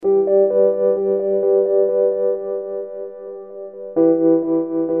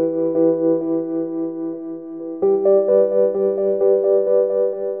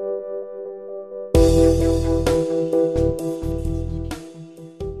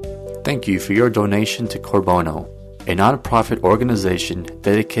Thank you for your donation to Cor Bono, a non-profit organization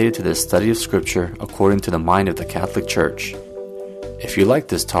dedicated to the study of Scripture according to the mind of the Catholic Church. If you like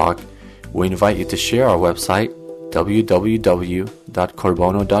this talk, we invite you to share our website,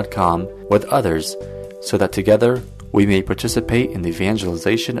 www.corbono.com, with others so that together we may participate in the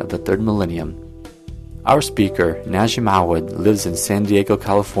evangelization of the third millennium. Our speaker, Najim Awad, lives in San Diego,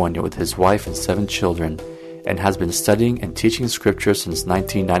 California with his wife and 7 children and has been studying and teaching Scripture since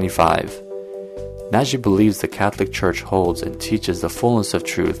 1995. Najim believes the Catholic Church holds and teaches the fullness of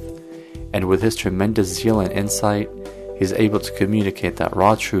truth, and with his tremendous zeal and insight, he is able to communicate that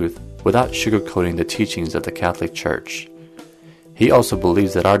raw truth without sugarcoating the teachings of the Catholic Church. He also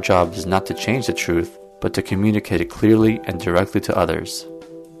believes that our job is not to change the truth, but to communicate it clearly and directly to others.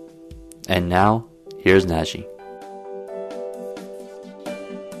 And now, here's Najim.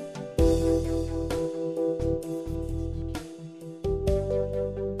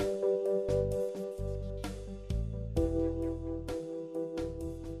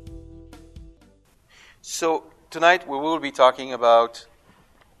 So tonight we will be talking about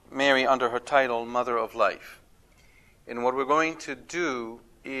Mary under her title, Mother of Life. And what we're going to do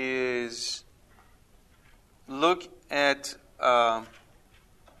is look at the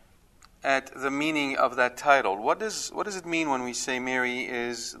meaning of that title. What does it mean when we say Mary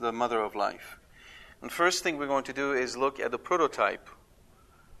is the Mother of Life? And first thing we're going to do is look at the prototype,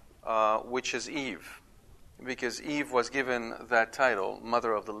 which is Eve, because Eve was given that title,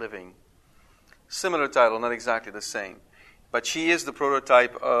 Mother of the Living. Similar title, not exactly the same. But she is the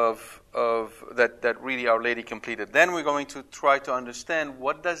prototype of that really Our Lady completed. Then we're going to try to understand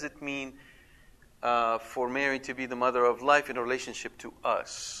what does it mean for Mary to be the Mother of Life in relationship to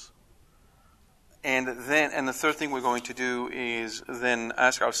us. And the third thing we're going to do is then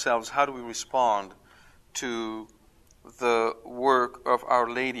ask ourselves, how do we respond to the work of Our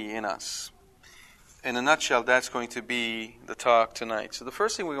Lady in us? In a nutshell, that's going to be the talk tonight. So the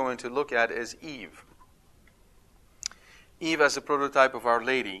first thing we're going to look at is Eve. Eve as a prototype of Our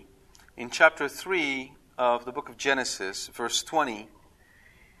Lady. In chapter 3 of the book of Genesis, verse 20,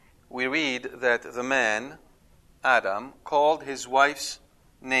 we read that the man, Adam, called his wife's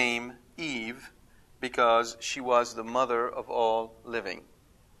name Eve because she was the mother of all living.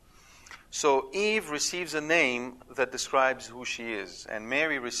 So Eve receives a name that describes who she is, and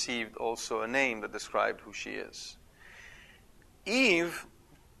Mary received also a name that described who she is. Eve,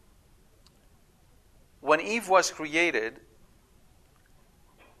 when Eve was created,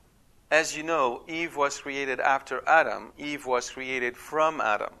 as you know, Eve was created after Adam. Eve was created from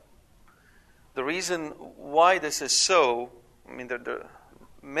Adam. The reason why this is so, there are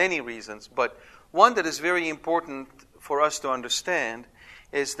many reasons, but one that is very important for us to understand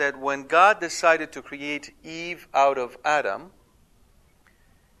is that when God decided to create Eve out of Adam,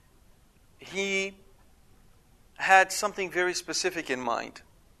 He had something very specific in mind.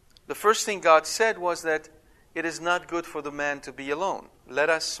 The first thing God said was that it is not good for the man to be alone. Let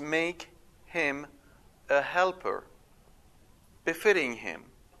us make him a helper, befitting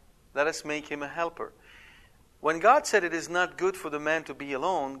him. Let us make him a helper. When God said it is not good for the man to be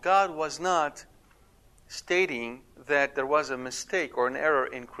alone, God was not stating that there was a mistake or an error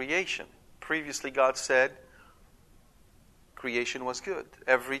in creation. Previously, God said creation was good.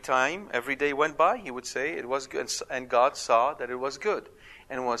 Every day went by, He would say it was good, and God saw that it was good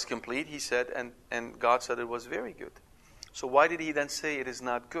and was complete. He said, and God said it was very good. So why did He then say it is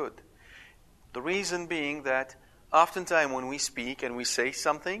not good? The reason being that oftentimes when we speak and we say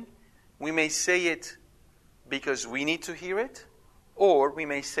something, we may say it because we need to hear it, or we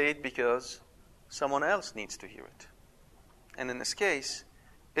may say it because someone else needs to hear it. And in this case,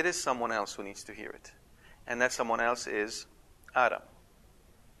 it is someone else who needs to hear it. And that someone else is Adam.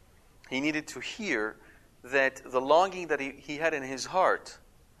 He needed to hear that the longing that he had in his heart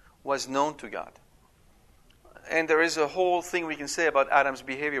was known to God. And there is a whole thing we can say about Adam's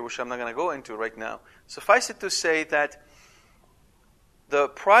behavior, which I'm not going to go into right now. Suffice it to say that the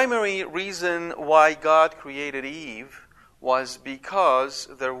primary reason why God created Eve was because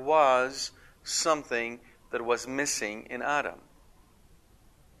there was something that was missing in Adam.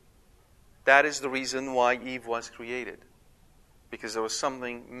 That is the reason why Eve was created. Because there was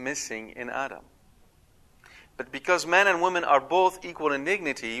something missing in Adam. But because man and woman are both equal in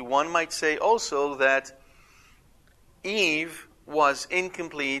dignity, one might say also that Eve was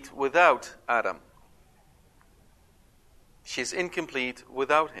incomplete without Adam. She is incomplete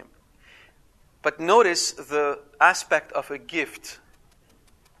without him. But notice the aspect of a gift.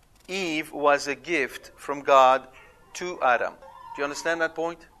 Eve was a gift from God to Adam. Do you understand that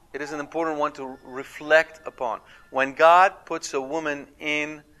point? It is an important one to reflect upon. When God puts a woman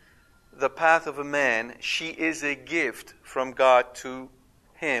in the path of a man, she is a gift from God to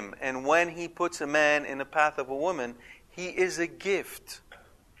him. And when He puts a man in the path of a woman, he is a gift.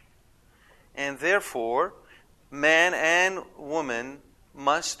 And therefore, man and woman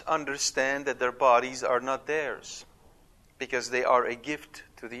must understand that their bodies are not theirs, because they are a gift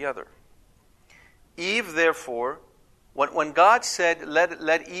to the other. Eve, therefore, when God said,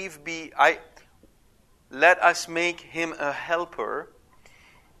 let Eve be, let us make him a helper,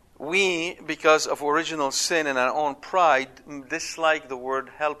 we, because of original sin and our own pride, dislike the word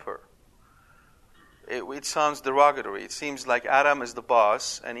helper. It sounds derogatory. It seems like Adam is the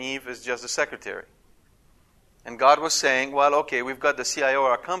boss and Eve is just the secretary. And God was saying, well, okay, we've got the CIO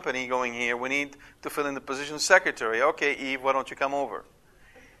of our company going here. We need to fill in the position of secretary. Okay, Eve, why don't you come over?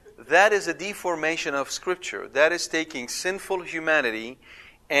 That is a deformation of Scripture. That is taking sinful humanity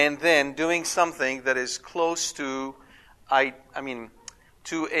and then doing something that is close to,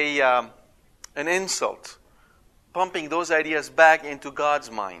 to an insult, pumping those ideas back into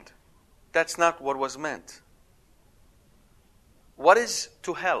God's mind. That's not what was meant. What is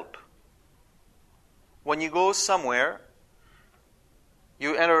to help? When you go somewhere,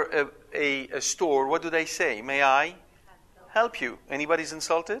 you enter a store, what do they say? May I help you? Anybody's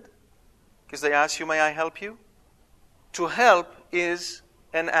insulted? Because they ask you, may I help you? To help is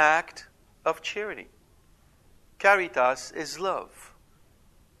an act of charity. Caritas is love.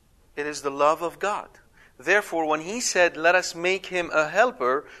 It is the love of God. Therefore, when He said, let us make him a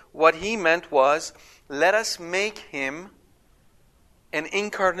helper, what He meant was, let us make him an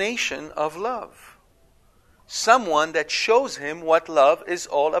incarnation of love. Someone that shows him what love is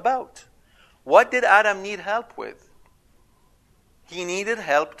all about. What did Adam need help with? He needed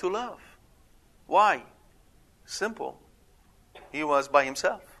help to love. Why? Simple. He was by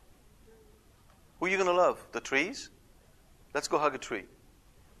himself. Who are you going to love? The trees? Let's go hug a tree.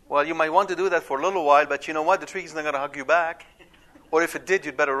 Well, you might want to do that for a little while, but you know what? The tree is not going to hug you back. Or if it did,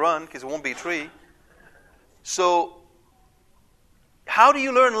 you'd better run, because it won't be a tree. So, how do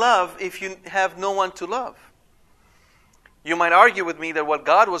you learn love if you have no one to love? You might argue with me that what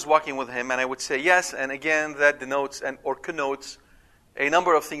God was walking with him, and I would say yes, and again, that denotes or connotes a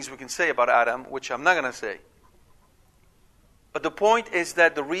number of things we can say about Adam, which I'm not going to say. But the point is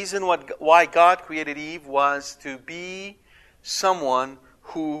that the reason why God created Eve was to be someone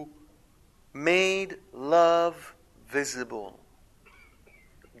who made love visible,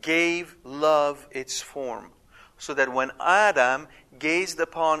 gave love its form, so that when Adam gazed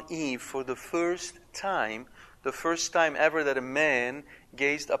upon Eve for the first time ever that a man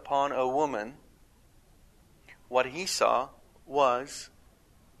gazed upon a woman, what he saw was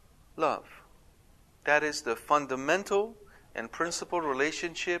love. That is the fundamental and principal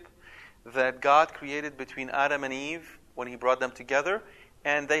relationship that God created between Adam and Eve when He brought them together.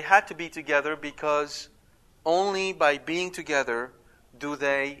 And they had to be together because only by being together do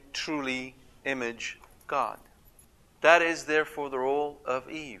they truly image God. That is therefore the role of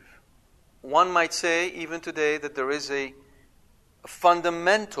Eve. One might say even today that there is a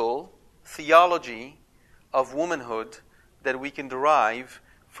fundamental theology of womanhood that we can derive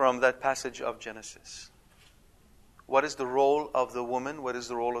from that passage of Genesis. What is the role of the woman? What is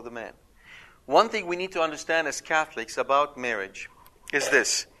the role of the man? One thing we need to understand as Catholics about marriage is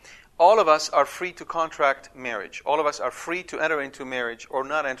this. All of us are free to contract marriage. All of us are free to enter into marriage or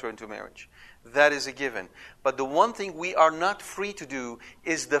not enter into marriage. That is a given. But the one thing we are not free to do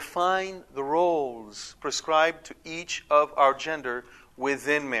is define the roles prescribed to each of our gender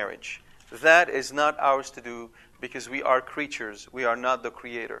within marriage. That is not ours to do because we are creatures. We are not the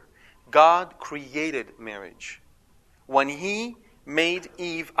creator. God created marriage. When He made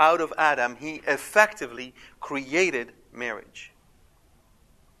Eve out of Adam, He effectively created marriage.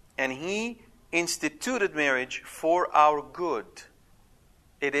 And He instituted marriage for our good.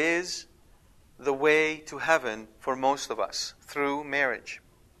 It is the way to heaven for most of us, through marriage.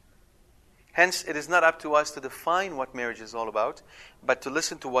 Hence, it is not up to us to define what marriage is all about, but to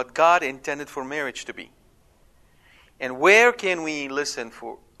listen to what God intended for marriage to be. And where can we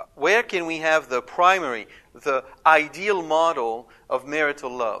where can we have the primary, the ideal model of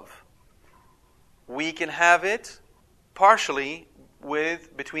marital love? We can have it partially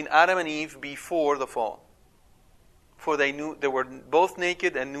between Adam and Eve before the fall. For they were both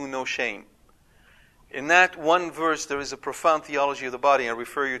naked and knew no shame. In that one verse, there is a profound theology of the body. I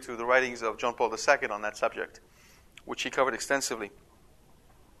refer you to the writings of John Paul II on that subject, which he covered extensively.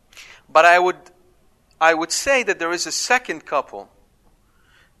 But I would say that there is a second couple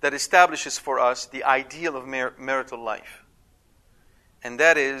that establishes for us the ideal of marital life. And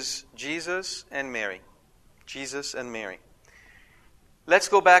that is Jesus and Mary. Jesus and Mary. let's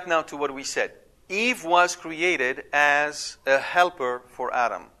go back now to what we said. Eve was created as a helper for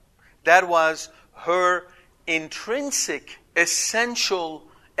Adam. That was her intrinsic, essential,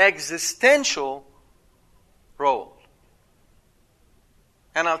 existential role.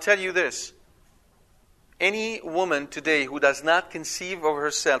 And I'll tell you this. Any woman today who does not conceive of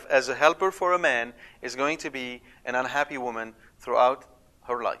herself as a helper for a man is going to be an unhappy woman throughout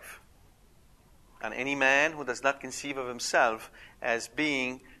her life. And any man who does not conceive of himself as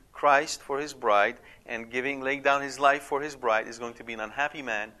being Christ for his bride and laying down his life for his bride is going to be an unhappy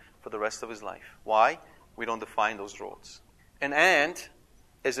man for the rest of his life. Why? We don't define those roles. An ant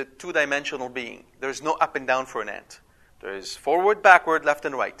is a two-dimensional being. There's no up and down for an ant. There is forward, backward, left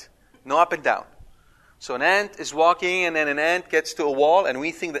and right. No up and down. So an ant is walking and then an ant gets to a wall and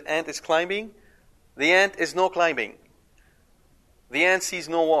we think the ant is climbing. The ant is no climbing. The ant sees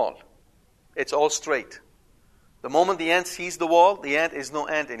no wall. It's all straight. The moment the ant sees the wall, the ant is no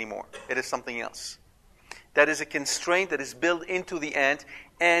ant anymore. It is something else. That is a constraint that is built into the ant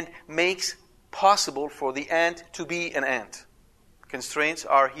and makes possible for the ant to be an ant. Constraints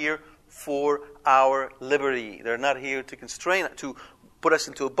are here for our liberty. They're not here to constrain, to put us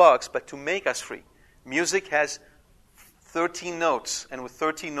into a box, but to make us free. Music has 13 notes, and with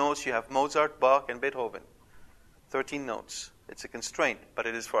 13 notes you have Mozart, Bach, and Beethoven. 13 notes. It's a constraint, but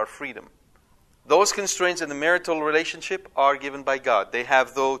it is for our freedom. Those constraints in the marital relationship are given by God. They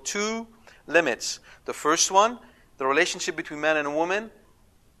have, though, two limits. The first one, the relationship between man and a woman,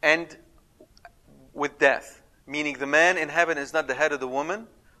 and with death. Meaning the man in heaven is not the head of the woman,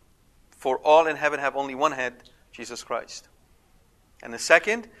 for all in heaven have only one head, Jesus Christ. And the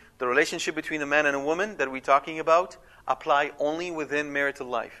second, the relationship between a man and a woman that we're talking about apply only within marital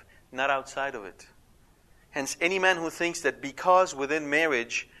life, not outside of it. Hence, any man who thinks that because within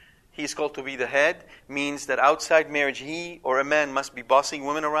marriage he is called to be the head, means that outside marriage he or a man must be bossing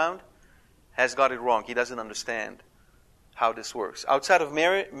women around, has got it wrong. He doesn't understand how this works. Outside of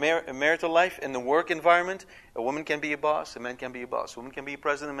marital life, in the work environment, a woman can be a boss, a man can be a boss. A woman can be a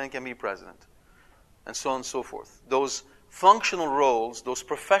president, a man can be a president. And so on and so forth. Those functional roles, those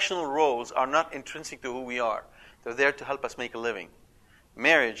professional roles are not intrinsic to who we are. They're there to help us make a living.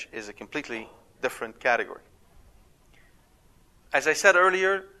 Marriage is a completely different category. As I said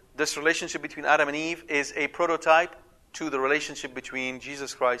earlier, this relationship between Adam and Eve is a prototype to the relationship between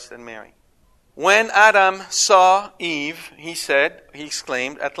Jesus Christ and Mary. When Adam saw Eve, he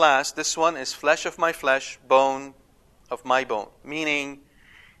exclaimed, "At last, this one is flesh of my flesh, bone of my bone." Meaning,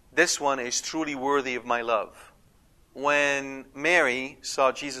 this one is truly worthy of my love. When Mary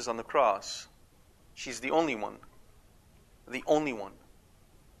saw Jesus on the cross, she's the only one. The only one.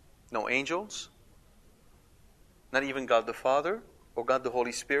 No angels, not even God the Father or God the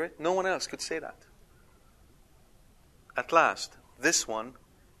Holy Spirit. No one else could say that. At last, this one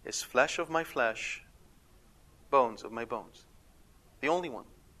is flesh of my flesh, bones of my bones. The only one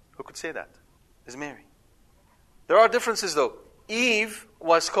who could say that is Mary. There are differences though. Eve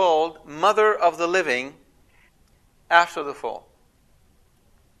was called mother of the living after the fall.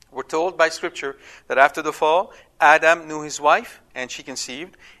 We're told by Scripture that after the fall, Adam knew his wife and she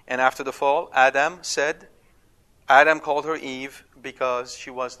conceived. And after the fall, Adam called her Eve because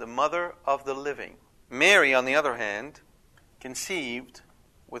she was the mother of the living. Mary, on the other hand, conceived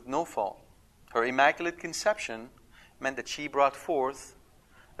with no fall. Her immaculate conception meant that she brought forth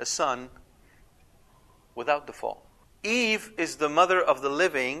a son without the fall. Eve is the mother of the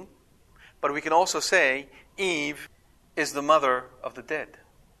living, but we can also say Eve is the mother of the dead.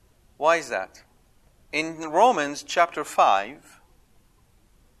 Why is that? In Romans chapter 5,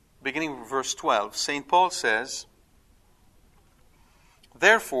 beginning with verse 12, St. Paul says,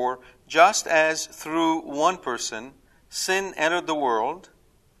 "Therefore, just as through one person sin entered the world,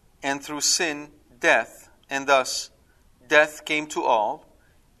 and through sin death, and thus death came to all,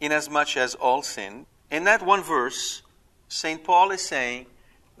 inasmuch as all sinned." In that one verse, St. Paul is saying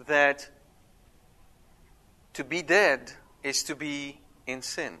that to be dead is to be in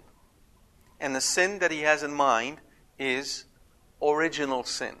sin. And the sin that he has in mind is original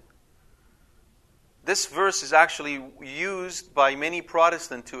sin. This verse is actually used by many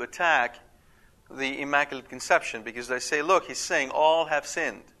Protestants to attack the Immaculate Conception, because they say, look, he's saying all have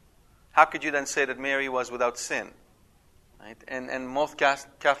sinned. How could you then say that Mary was without sin? Right? And most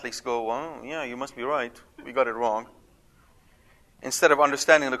Catholics go, well, yeah, you must be right. We got it wrong. Instead of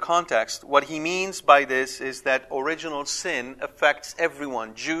understanding the context, what he means by this is that original sin affects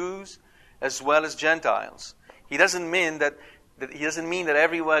everyone, Jews as well as Gentiles. He doesn't mean that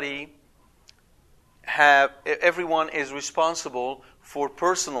everyone is responsible for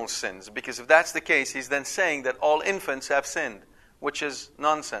personal sins, because if that's the case, he's then saying that all infants have sinned. which is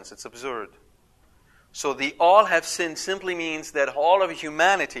nonsense. It's absurd. So the all have sinned simply means that all of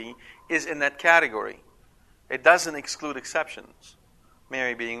humanity is in that category. It doesn't exclude exceptions,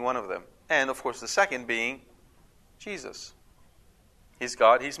 Mary being one of them. And, of course, the second being Jesus. He's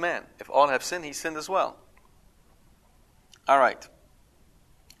God, He's man. If all have sinned, He sinned as well. All right.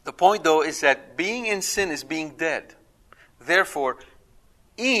 The point, though, is that being in sin is being dead. Therefore,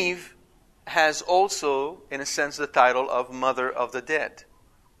 Eve has also, in a sense, the title of Mother of the Dead.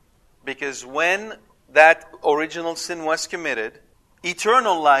 Because when that original sin was committed,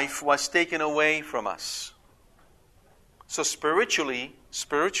 eternal life was taken away from us. So spiritually,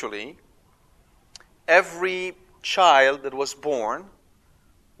 every child that was born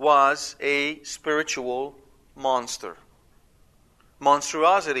was a spiritual monster.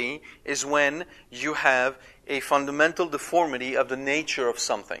 Monstrosity is when you have a fundamental deformity of the nature of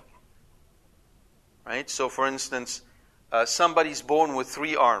something. Right? So, for instance, somebody's born with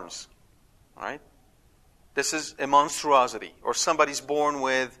 3 arms. Right? This is a monstrosity. Or somebody's born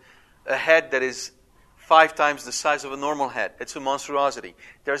with a head that is 5 times the size of a normal head. It's a monstrosity.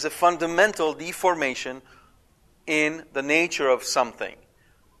 There's a fundamental deformation in the nature of something.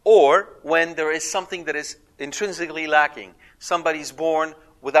 Or when there is something that is intrinsically lacking. Somebody's born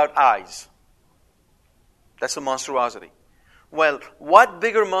without eyes. That's a monstrosity. Well, what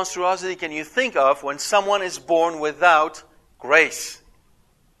bigger monstrosity can you think of when someone is born without grace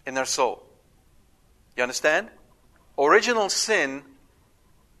in their soul? You understand? Original sin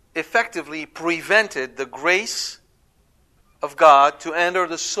effectively prevented the grace of God to enter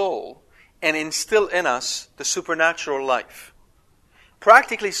the soul and instill in us the supernatural life.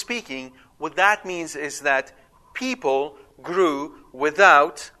 Practically speaking, what that means is that people grew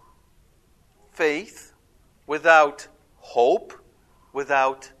without faith, without hope,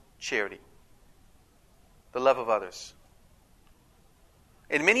 without charity, the love of others.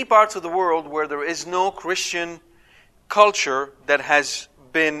 In many parts of the world where there is no Christian culture that has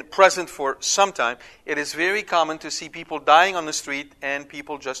been present for some time, it is very common to see people dying on the street and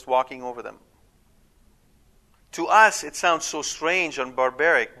people just walking over them. To us, it sounds so strange and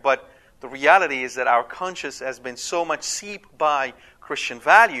barbaric, but the reality is that our conscience has been so much seeped by Christian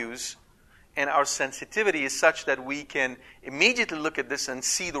values, and our sensitivity is such that we can immediately look at this and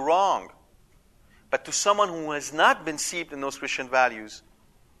see the wrong. But to someone who has not been seeped in those Christian values,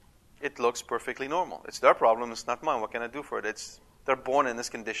 it looks perfectly normal. It's their problem, it's not mine. What can I do for it? They're born in this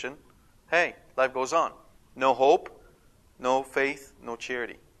condition. Hey, life goes on. No hope, no faith, no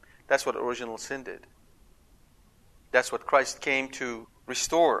charity. That's what original sin did. That's what Christ came to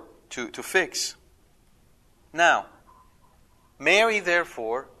restore, to fix. Now, Mary,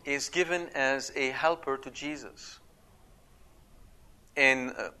 therefore, is given as a helper to Jesus.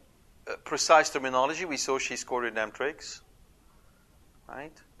 In precise terminology, we saw she's co-redemptrix.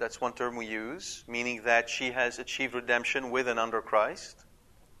 Right? That's one term we use, meaning that she has achieved redemption with and under Christ.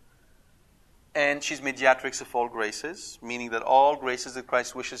 And she's mediatrix of all graces, meaning that all graces that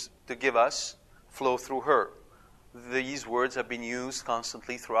Christ wishes to give us flow through her. These words have been used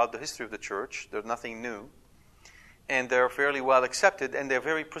constantly throughout the history of the church. They're nothing new. And they're fairly well accepted, and they're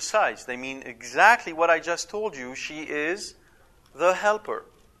very precise. They mean exactly what I just told you. She is the helper.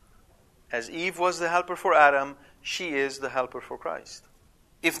 As Eve was the helper for Adam, she is the helper for Christ.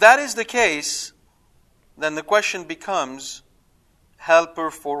 If that is the case, then the question becomes, helper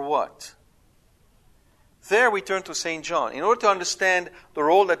for what? There we turn to St. John. In order to understand the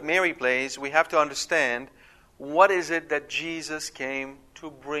role that Mary plays, we have to understand what is it that Jesus came to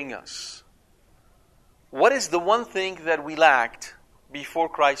bring us. What is the one thing that we lacked before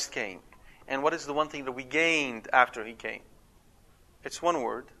Christ came? And what is the one thing that we gained after He came? It's one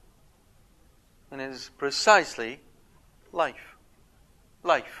word. And it is precisely life.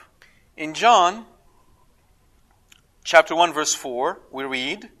 Life. In John chapter 1 verse 4, we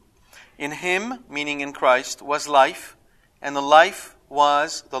read, "In Him," meaning in Christ, "was life, and the life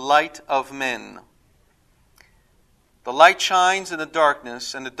was the light of men. The light shines in the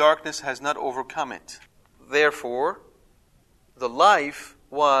darkness, and the darkness has not overcome it. Therefore, the life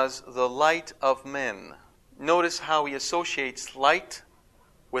was the light of men." Notice how he associates light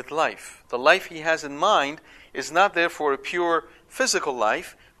with life. The life he has in mind is not therefore a pure physical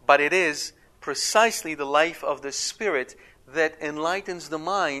life, but it is precisely the life of the Spirit that enlightens the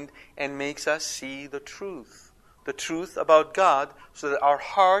mind and makes us see the truth about God, so that our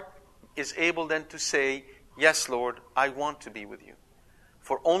heart is able then to say, "Yes, Lord, I want to be with you."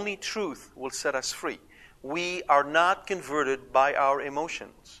 For only truth will set us free. We are not converted by our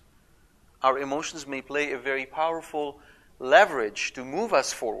emotions. Our emotions may play a very powerful leverage to move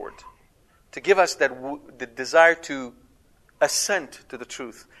us forward, to give us the desire to assent to the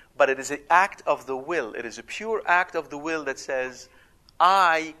truth, but it is an act of the will. It is a pure act of the will that says,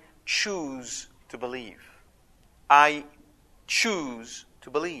 I choose to believe. I choose to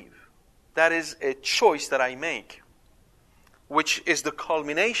believe. That is a choice that I make, which is the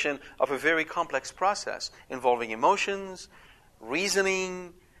culmination of a very complex process involving emotions,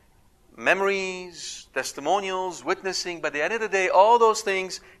 reasoning, memories, testimonials, witnessing. But at the end of the day, all those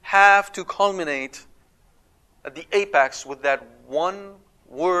things have to culminate at the apex with that one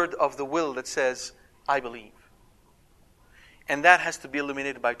word of the will that says, I believe. And that has to be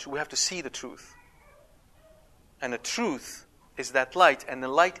illuminated by truth. We have to see the truth. And the truth is that light, and the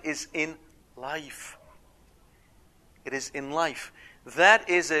light is in life. It is in life. That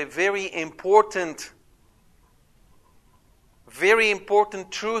is a very important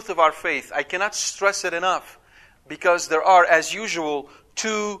truth of our faith. I cannot stress it enough, because there are, as usual,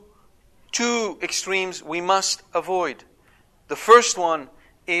 two extremes we must avoid. The first one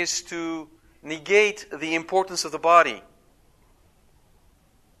is to negate the importance of the body.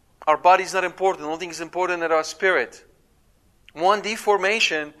 Our body is not important. The only thing is important is our spirit. One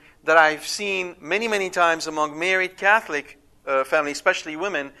deformation that I've seen many, many times among married Catholic families, especially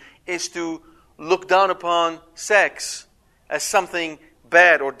women, is to look down upon sex as something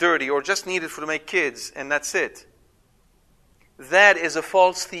bad or dirty or just needed to make kids, and that's it. That is a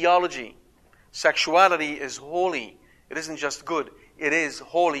false theology. Sexuality is holy. It isn't just good. It is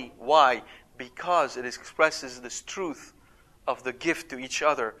holy. Why? Because it expresses this truth of the gift to each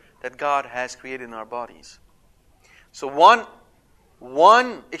other that God has created in our bodies. So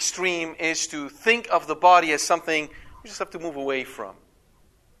one extreme is to think of the body as something we just have to move away from.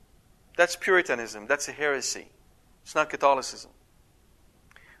 That's Puritanism. That's a heresy. It's not Catholicism.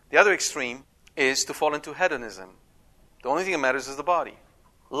 The other extreme is to fall into hedonism. The only thing that matters is the body.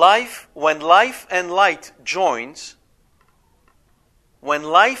 When life and light joins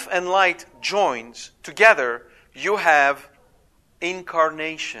together, you have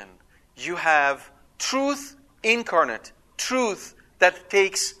incarnation. You have truth incarnate. Truth that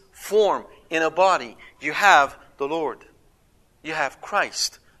takes form in a body. You have the Lord. You have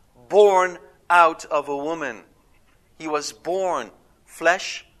Christ, born out of a woman. He was born,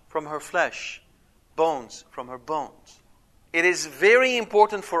 flesh from her flesh, bones from her bones. It is very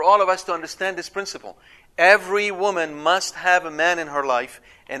important for all of us to understand this principle. Every woman must have a man in her life,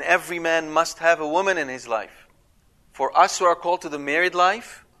 and every man must have a woman in his life. For us who are called to the married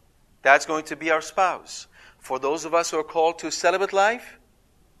life, that's going to be our spouse. For those of us who are called to celibate life,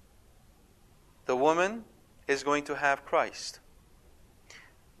 the woman is going to have Christ.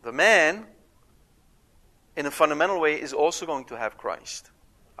 The man, in a fundamental way, is also going to have Christ.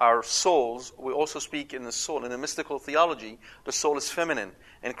 Our souls, we also speak in the soul. In the mystical theology, the soul is feminine,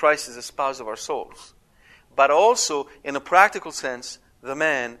 and Christ is the spouse of our souls. But also, in a practical sense, the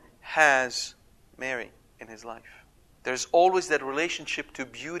man has Mary in his life. There's always that relationship to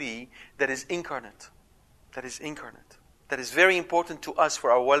beauty that is incarnate. That is incarnate. That is very important to us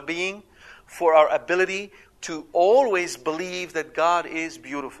for our well-being, for our ability to always believe that God is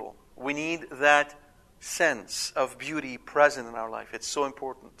beautiful. We need that sense of beauty present in our life. It's so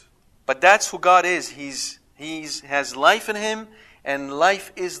important. But that's who God is. He has life in Him, and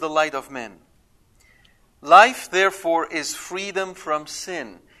life is the light of men. Life, therefore, is freedom from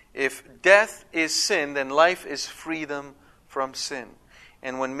sin. If death is sin, then life is freedom from sin.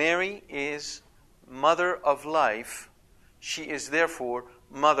 And when Mary is mother of life, she is therefore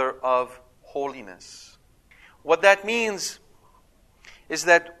mother of holiness. What that means is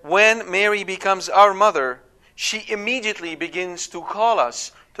that when Mary becomes our mother, she immediately begins to call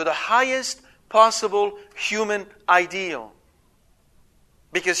us to the highest possible human ideal,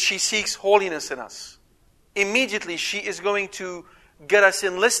 because she seeks holiness in us. Immediately she is going to get us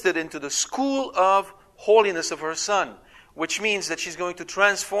enlisted into the school of holiness of her Son, which means that she's going to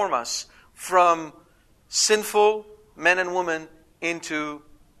transform us from sinful men and women into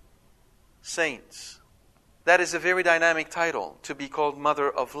saints. That is a very dynamic title, to be called Mother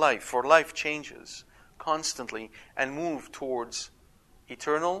of Life, for life changes constantly and moves towards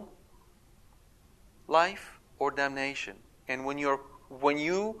eternal life or damnation. And when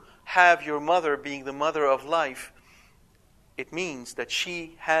you have your mother being the mother of life, it means that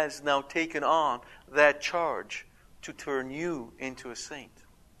she has now taken on that charge to turn you into a saint,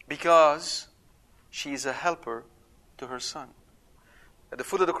 because she is a helper to her Son. At the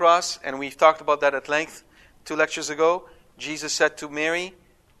foot of the cross, and we've talked about that at length 2 lectures ago, Jesus said to Mary,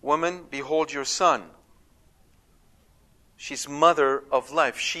 "Woman, behold your son." She's mother of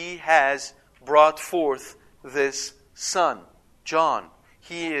life. She has brought forth this son, John.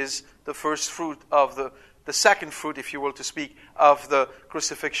 He is the first fruit of the the second fruit, if you will, to speak, of the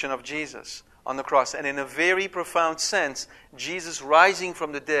crucifixion of Jesus on the cross. And in a very profound sense, Jesus rising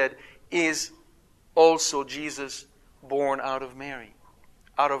from the dead is also Jesus born out of Mary,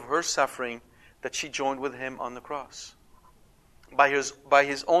 out of her suffering that she joined with Him on the cross. By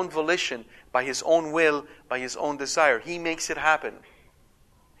his own volition, by His own will, by His own desire, He makes it happen.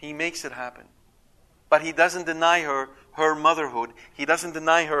 He makes it happen. But He doesn't deny her her motherhood. He doesn't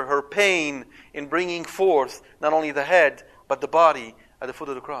deny her her pain in bringing forth not only the head, but the body at the foot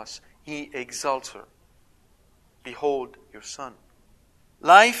of the cross. He exalts her. Behold your Son.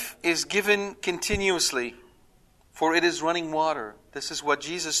 Life is given continuously, for it is running water. This is what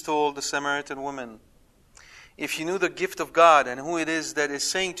Jesus told the Samaritan woman. If you knew the gift of God and who it is that is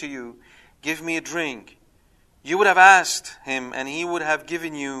saying to you, give me a drink, you would have asked Him and He would have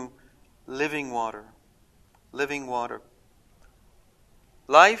given you living water. Living water.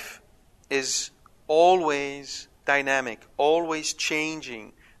 Life is always dynamic, always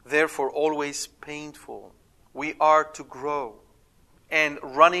changing, therefore always painful. We are to grow. And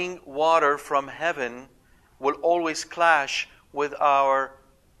running water from heaven will always clash with our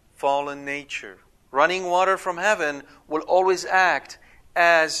fallen nature. Running water from heaven will always act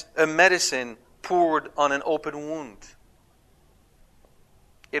as a medicine poured on an open wound.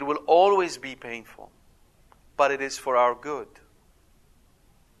 It will always be painful, but it is for our good.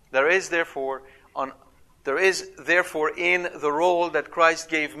 There is therefore in the role that Christ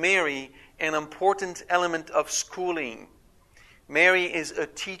gave Mary an important element of schooling. Mary is a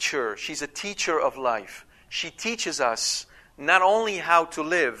teacher. She's a teacher of life. She teaches us not only how to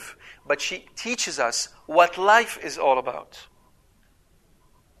live, but she teaches us what life is all about.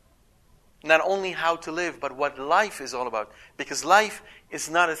 Not only how to live, but what life is all about. Because life is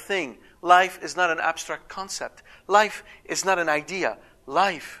not a thing. Life is not an abstract concept. Life is not an idea.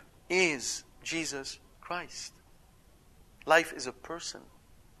 Life is Jesus Christ. Life is a person.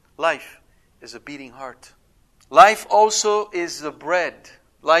 Life is a beating heart. Life also is the bread.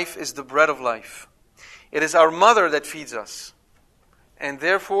 Life is the bread of life. It is our mother that feeds us. And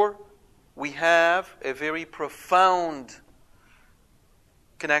therefore, we have a very profound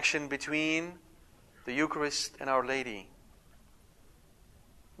connection between the Eucharist and Our Lady.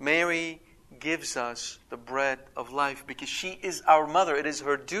 Mary gives us the bread of life because she is our mother. It is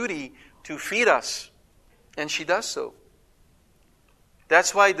her duty to feed us. And she does so.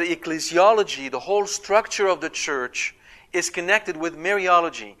 That's why the ecclesiology, the whole structure of the church, is connected with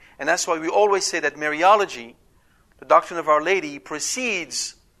Mariology. And that's why we always say that Mariology, the doctrine of Our Lady,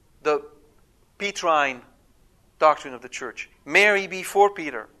 precedes the Petrine doctrine of the church. Mary before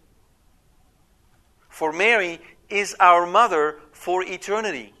Peter. For Mary is our mother for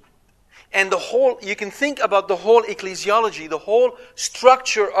eternity. And you can think about the whole ecclesiology, the whole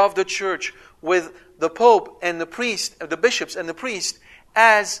structure of the church with the Pope and the priest, the bishops and the priest,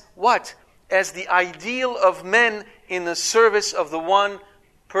 as what? As the ideal of men in the service of the one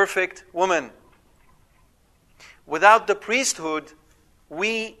perfect woman. Without the priesthood,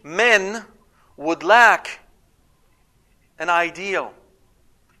 we men would lack an ideal.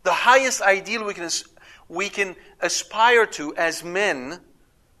 The highest ideal we can aspire to as men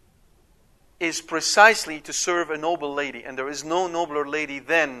is precisely to serve a noble lady. And there is no nobler lady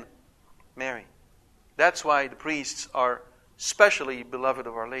than Mary. That's why the priests are specially beloved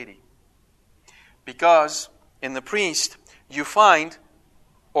of Our Lady. Because in the priest, you find,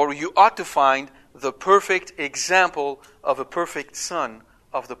 or you ought to find, the perfect example of a perfect son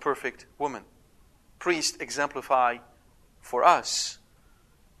of the perfect woman. Priests exemplify for us,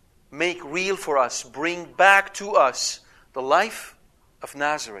 make real for us, bring back to us the life of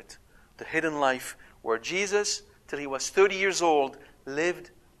Nazareth, the hidden life where Jesus, till He was 30 years old, lived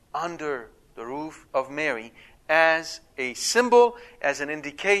under the roof of Mary as a symbol, as an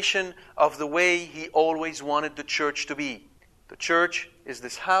indication of the way He always wanted the church to be. The church is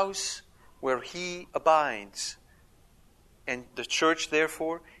this house where He abides. And the church,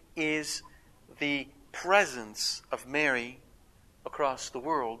 therefore, is the presence of Mary across the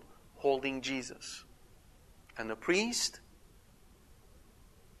world holding Jesus. And the priest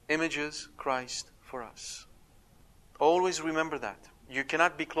images Christ for us. Always remember that. You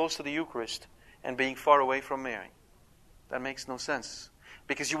cannot be close to the Eucharist and being far away from Mary. That makes no sense.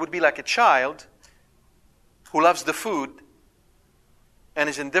 Because you would be like a child who loves the food and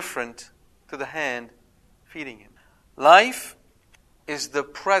is indifferent to the hand feeding him. Life is the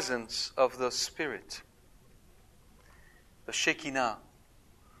presence of the Spirit. The Shekinah.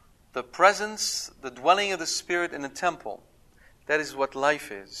 The presence, the dwelling of the Spirit in the temple. That is what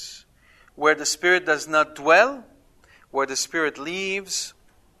life is. Where the Spirit does not dwell, where the Spirit leaves,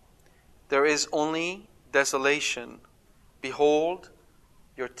 there is only desolation. Behold,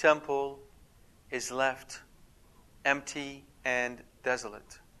 your temple is left empty and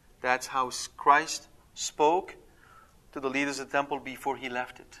desolate. That's how Christ spoke to the leaders of the temple before he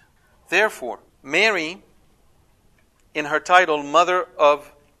left it. Therefore, Mary, in her title, Mother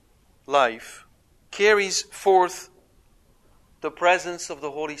of Life, carries forth the presence of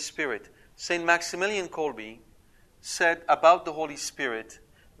the Holy Spirit. St. Maximilian Kolbe said about the Holy Spirit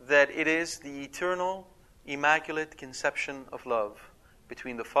that it is the eternal, immaculate conception of love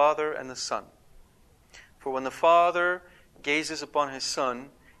between the Father and the Son. For when the Father gazes upon His Son,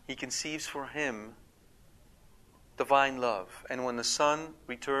 He conceives for Him divine love. And when the Son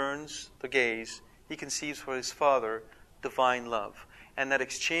returns the gaze, He conceives for His Father divine love. And that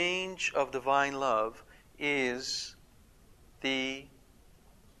exchange of divine love is the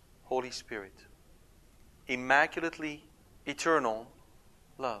Holy Spirit. Immaculately eternal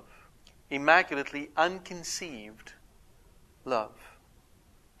love. Immaculately unconceived love.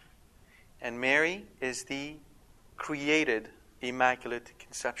 And Mary is the created immaculate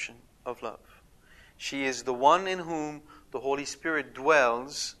conception of love. She is the one in whom the Holy Spirit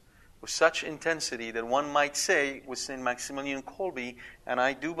dwells with such intensity that one might say with St. Maximilian Kolbe, and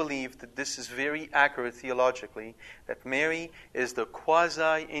I do believe that this is very accurate theologically, that Mary is the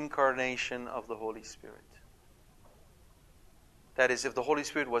quasi-incarnation of the Holy Spirit. That is, if the Holy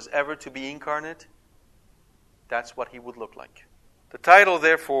Spirit was ever to be incarnate, that's what He would look like. The title,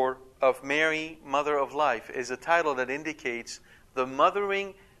 therefore, of Mary, Mother of Life, is a title that indicates the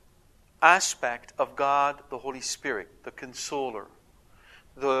mothering aspect of God, the Holy Spirit, the Consoler,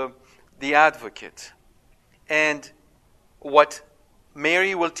 the Advocate. And what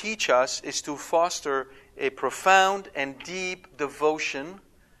Mary will teach us is to foster a profound and deep devotion,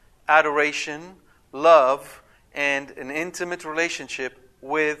 adoration, love, and an intimate relationship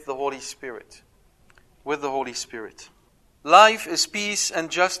with the Holy Spirit. With the Holy Spirit. Life is peace and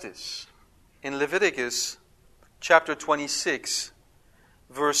justice. In Leviticus chapter 26,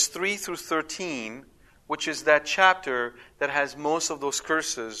 verse 3 through 13, which is that chapter that has most of those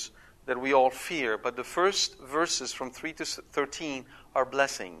curses that we all fear. But the first verses from 3 to 13 are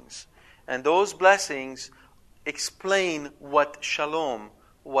blessings. And those blessings explain what shalom,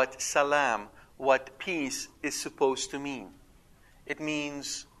 what salam, what peace is supposed to mean. It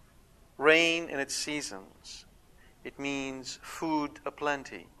means rain in its seasons. It means food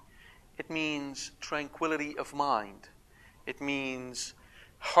aplenty. It means tranquility of mind. It means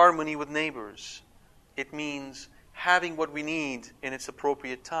harmony with neighbors. It means having what we need in its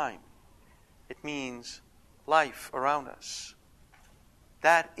appropriate time. It means life around us.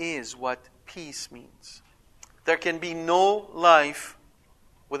 That is what peace means. There can be no life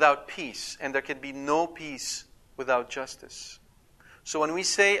without peace, and there can be no peace without justice. So when we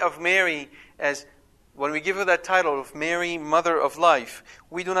say of Mary, when we give her that title of Mary, Mother of Life,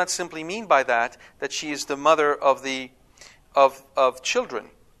 we do not simply mean by that she is the mother of children.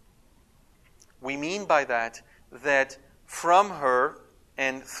 We mean by that from her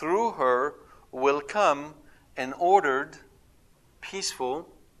and through her will come an ordered, peaceful,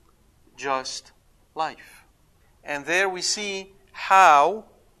 just life. And there we see how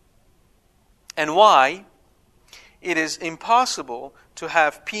and why it is impossible to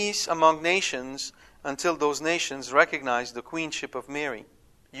have peace among nations until those nations recognize the queenship of Mary.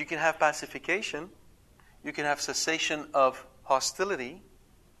 You can have pacification, you can have cessation of hostility,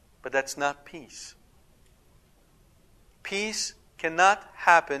 but that's not peace. Peace cannot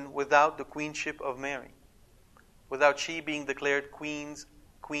happen without the queenship of Mary, without she being declared Queen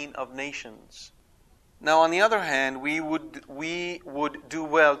of Nations. Now, on the other hand, we would do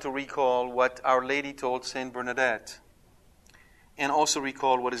well to recall what Our Lady told Saint Bernadette, and also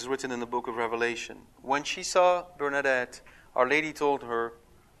recall what is written in the book of Revelation. When she saw Bernadette, Our Lady told her,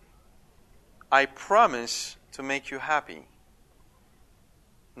 "I promise to make you happy,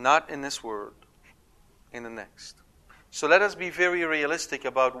 not in this world, in the next." So let us be very realistic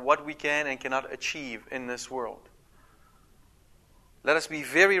about what we can and cannot achieve in this world. Let us be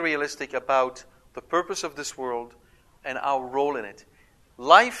very realistic about the purpose of this world and our role in it.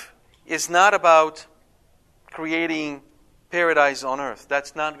 Life is not about creating paradise on earth.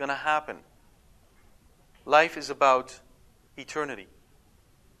 That's not going to happen. Life is about eternity.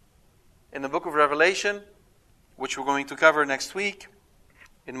 In the book of Revelation, which we're going to cover next week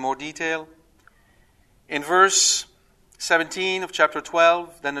in more detail, in verse 17 of chapter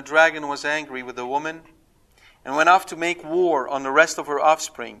 12, then the dragon was angry with the woman and went off to make war on the rest of her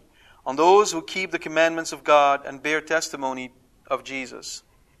offspring, on those who keep the commandments of God and bear testimony of Jesus.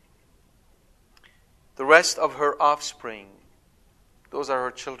 The rest of her offspring, those are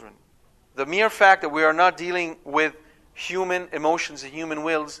her children. The mere fact that we are not dealing with human emotions and human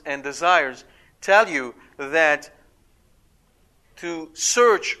wills and desires tell you that to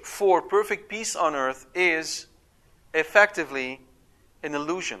search for perfect peace on earth is effectively an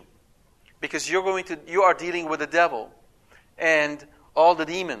illusion. Because you are dealing with the devil and all the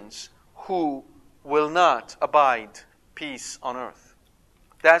demons who will not abide peace on earth.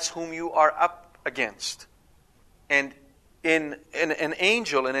 That's whom you are up against. And in an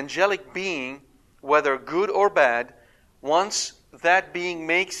angel, an angelic being, whether good or bad, once that being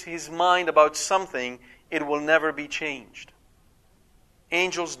makes his mind about something, it will never be changed.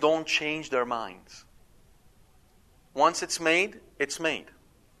 Angels don't change their minds. Once it's made, it's made.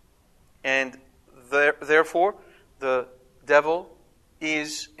 And therefore, the devil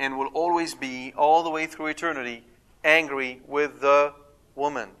is and will always be, all the way through eternity, angry with the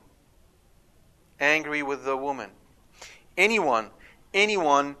woman. Angry with the woman. Anyone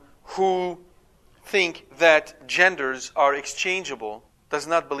who think that genders are exchangeable does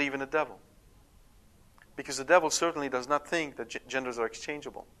not believe in the devil. Because the devil certainly does not think that genders are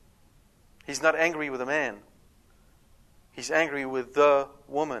exchangeable. He's not angry with a man. He's angry with the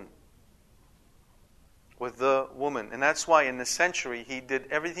woman. With the woman. And that's why in this century he did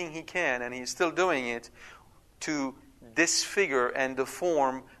everything he can, and he's still doing it, to disfigure and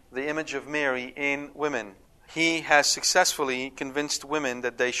deform the image of Mary in women. He has successfully convinced women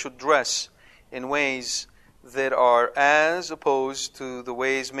that they should dress in ways that are as opposed to the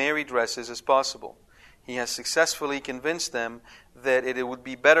ways Mary dresses as possible. He has successfully convinced them that it would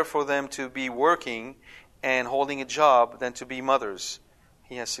be better for them to be working and holding a job than to be mothers.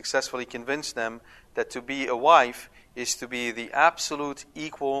 He has successfully convinced them that to be a wife is to be the absolute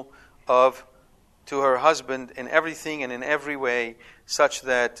equal to her husband in everything and in every way, such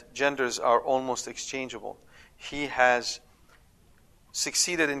that genders are almost exchangeable. He has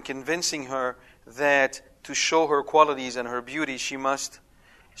succeeded in convincing her that to show her qualities and her beauty, she must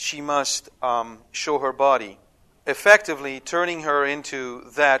show her body, effectively turning her into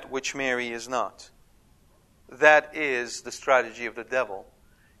that which Mary is not. That is the strategy of the devil.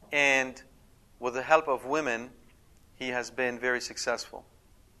 And with the help of women, he has been very successful.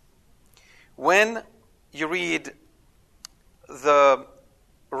 When you read the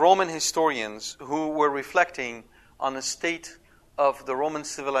Roman historians who were reflecting on the state of the Roman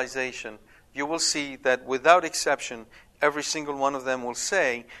civilization, you will see that without exception, every single one of them will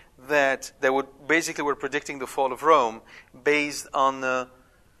say that they were predicting the fall of Rome based on the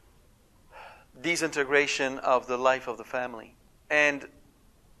disintegration of the life of the family. And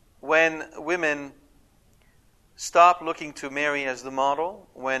when women stop looking to Mary as the model,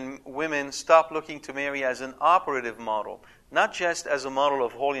 when women stop looking to Mary as an operative model, not just as a model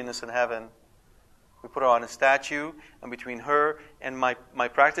of holiness in heaven, we put her on a statue, and between her and my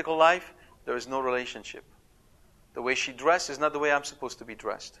practical life, there is no relationship. The way she dressed is not the way I'm supposed to be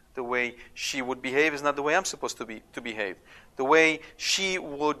dressed. The way she would behave is not the way I'm supposed to behave. The way she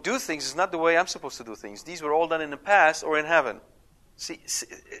would do things is not the way I'm supposed to do things. These were all done in the past or in heaven. See,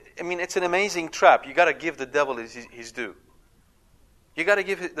 it's an amazing trap. You got to give the devil his due. You got to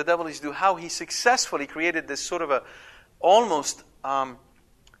give the devil his due. How he successfully created this sort of a almost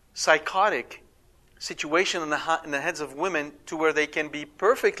psychotic situation in the heads of women, to where they can be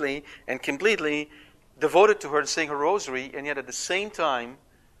perfectly and completely devoted to her and saying her rosary, and yet at the same time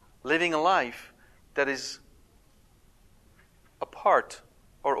living a life that is apart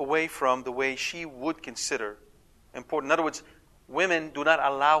or away from the way she would consider important. In other words, women do not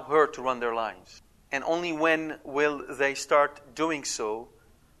allow her to run their lives. And only when will they start doing so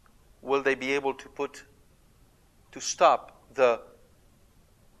will they be able to stop the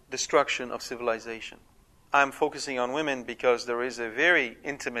destruction of civilization. I'm focusing on women because there is a very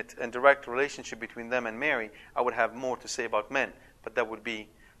intimate and direct relationship between them and Mary. I would have more to say about men, but that would be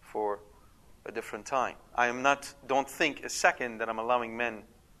for a different time. Don't think a second that I'm allowing men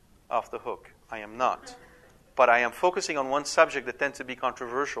off the hook. I am not. But I am focusing on one subject that tends to be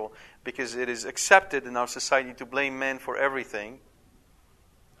controversial, because it is accepted in our society to blame men for everything,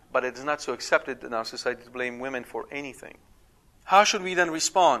 but it is not so accepted in our society to blame women for anything. How should we then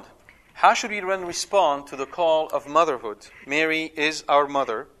respond? How should we then respond to the call of motherhood? Mary is our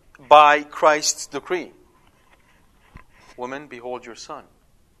mother by Christ's decree. Woman, behold your son.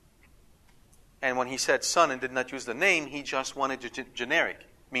 And when he said son and did not use the name, he just wanted generic,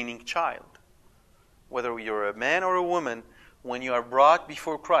 meaning child. Whether you're a man or a woman, when you are brought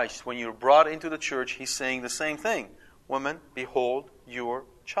before Christ, when you're brought into the church, he's saying the same thing. Woman, behold your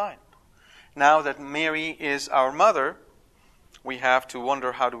child. Now that Mary is our mother, we have to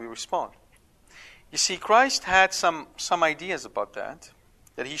wonder, how do we respond? You see, Christ had some ideas about that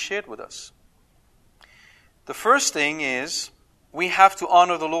that He shared with us. The first thing is we have to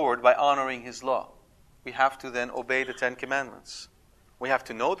honor the Lord by honoring His law. We have to then obey the 10 Commandments. We have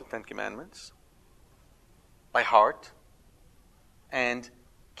to know the 10 Commandments by heart and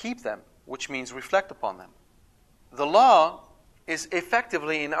keep them, which means reflect upon them. The law is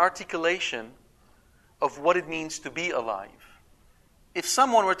effectively an articulation of what it means to be alive. If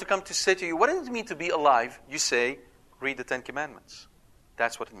someone were to come to say to you, what does it mean to be alive? You say, read the 10 Commandments.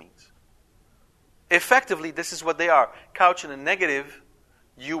 That's what it means. Effectively, this is what they are. Couched in a negative,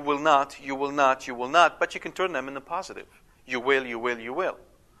 you will not, you will not, you will not, but you can turn them into positive. You will, you will, you will.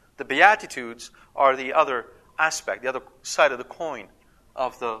 The Beatitudes are the other aspect, the other side of the coin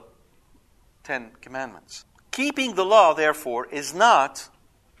of the 10 Commandments. Keeping the law, therefore, is not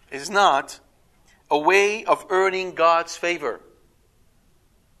a way of earning God's favor.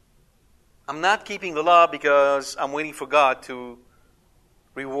 I'm not keeping the law because I'm waiting for God to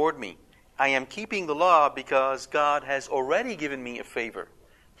reward me. I am keeping the law because God has already given me a favor.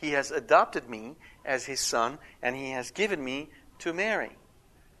 He has adopted me as His son, and He has given me to Mary.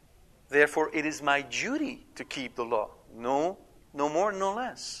 Therefore, it is my duty to keep the law. No more, no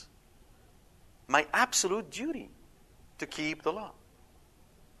less. My absolute duty to keep the law.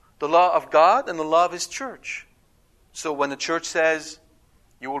 The law of God and the law of His church. So when the church says,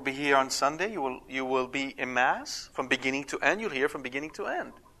 you will be here on Sunday, you will be in Mass from beginning to end, you'll hear from beginning to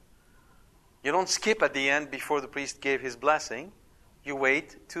end. You don't skip at the end before the priest gave his blessing. You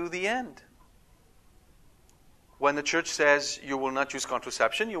wait to the end. When the church says you will not use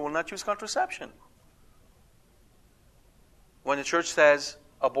contraception, you will not use contraception. When the church says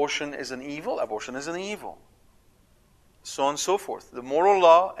abortion is an evil, abortion is an evil. So on and so forth. The moral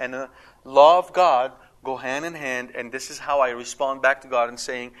law and the law of God go hand in hand, and this is how I respond back to God in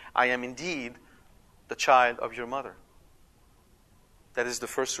saying, I am indeed the child of your mother. That is the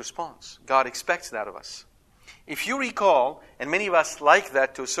first response. God expects that of us. If you recall, and many of us like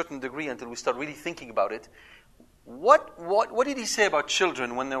that to a certain degree until we start really thinking about it, what did He say about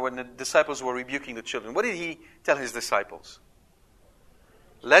children when the disciples were rebuking the children? What did He tell His disciples?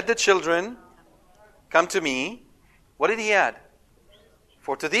 Let the children come to me. What did He add?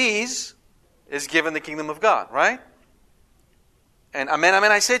 For to these is given the kingdom of God, right? And amen,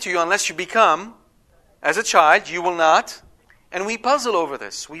 amen, I say to you, unless you become as a child, you will not. And we puzzle over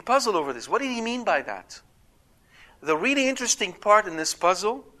this. What did He mean by that? The really interesting part in this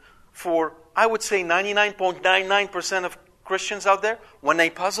puzzle, for I would say 99.99% of Christians out there, when they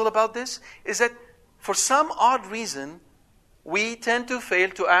puzzle about this, is that for some odd reason, we tend to fail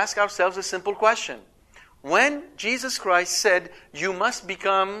to ask ourselves a simple question. When Jesus Christ said, you must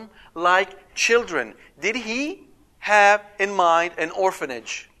become like children, did He have in mind an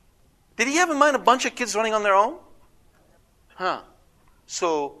orphanage? Did He have in mind a bunch of kids running on their own?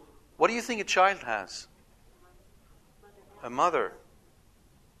 So, what do you think a child has? A mother.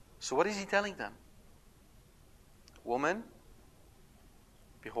 So what is He telling them? Woman,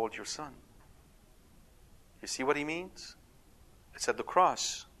 behold your son. You see what He means? It's at the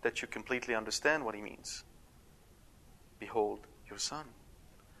cross that you completely understand what He means. Behold your son.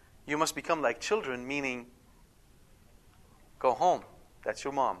 You must become like children, meaning go home. That's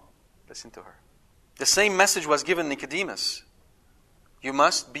your mom. Listen to her. The same message was given Nicodemus. You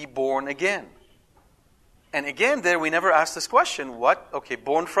must be born again. And again, there we never asked this question. What? Okay,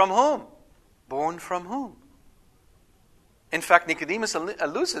 born from whom? Born from whom? In fact, Nicodemus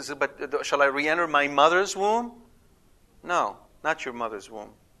alludes, but shall I re-enter my mother's womb? No, not your mother's womb.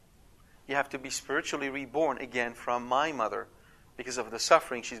 You have to be spiritually reborn again from my mother because of the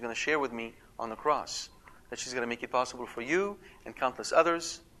suffering she's going to share with me on the cross. That she's going to make it possible for you and countless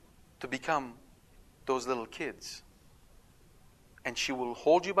others to become those little kids. And she will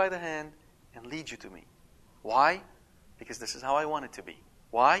hold you by the hand and lead you to me. Why? Because this is how I want it to be.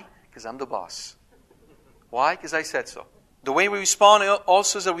 Why? Because I'm the boss. Why? Because I said so. The way we respond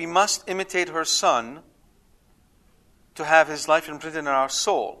also is that we must imitate her son to have his life imprinted in our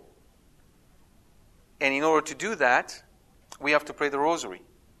soul. And in order to do that, we have to pray the rosary.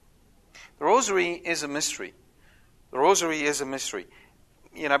 The rosary is a mystery. The rosary is a mystery.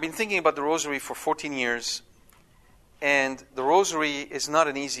 I've been thinking about the rosary for 14 years. And the rosary is not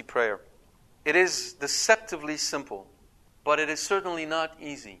an easy prayer. It is deceptively simple, but it is certainly not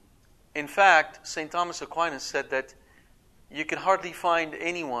easy. In fact, St. Thomas Aquinas said that you can hardly find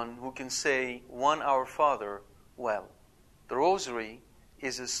anyone who can say one Our Father well. The rosary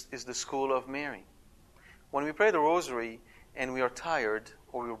is the school of Mary. When we pray the rosary and we are tired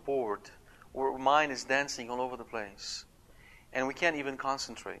or we're bored, our mind is dancing all over the place, and we can't even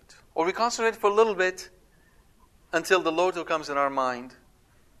concentrate. Or we concentrate for a little bit, until the Lord comes in our mind,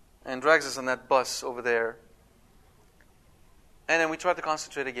 and drags us on that bus over there. And then we try to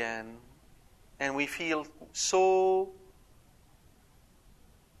concentrate again. And we feel so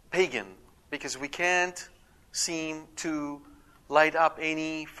pagan because we can't seem to light up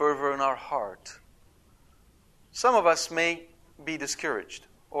any fervor in our heart. Some of us may be discouraged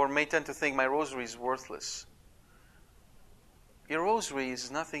or may tend to think my rosary is worthless. Your rosary is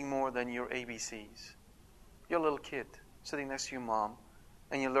nothing more than your ABCs. You're a little kid sitting next to your mom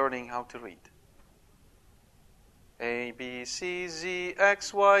and you're learning how to read. A, B, C, Z,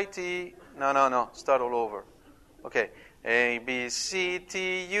 X, Y, T. No. Start all over. Okay. A, B, C,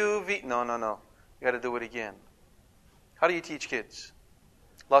 T, U, V. No. You got to do it again. How do you teach kids?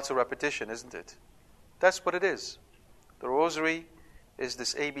 Lots of repetition, isn't it? That's what it is. The rosary is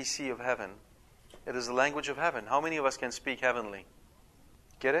this ABC of heaven. It is the language of heaven. How many of us can speak heavenly?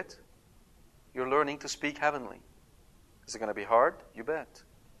 Get it? You're learning to speak heavenly. Is it going to be hard? You bet.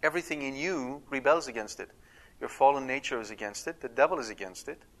 Everything in you rebels against it. Your fallen nature is against it. The devil is against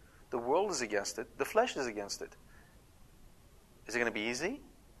it. The world is against it. The flesh is against it. Is it going to be easy?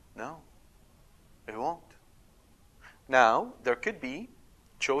 No. It won't. Now, there could be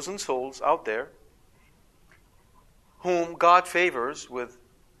chosen souls out there whom God favors with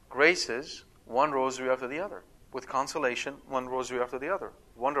graces, one rosary after the other. With consolation, one rosary after the other.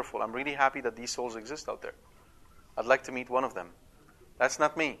 Wonderful. I'm really happy that these souls exist out there. I'd like to meet one of them. That's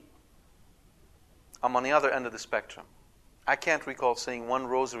not me. I'm on the other end of the spectrum. I can't recall saying one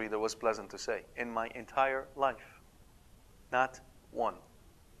rosary that was pleasant to say in my entire life. Not one.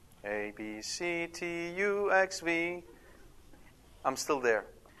 A, B, C, T, U, X, V. I'm still there.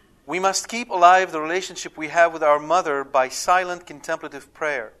 We must keep alive the relationship we have with our mother by silent contemplative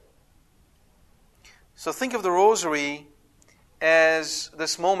prayer. So think of the rosary as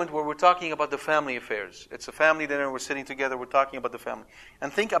this moment where we're talking about the family affairs. It's a family dinner, we're sitting together, we're talking about the family.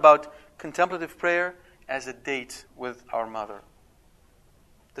 And think about contemplative prayer as a date with our mother.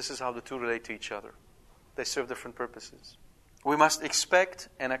 This is how the two relate to each other. They serve different purposes. We must expect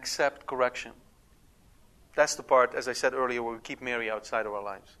and accept correction. That's the part, as I said earlier, where we keep Mary outside of our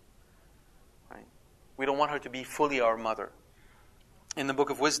lives. Right? We don't want her to be fully our mother. In the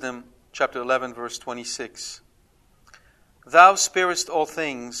book of Wisdom, chapter 11, verse 26, Thou sparest all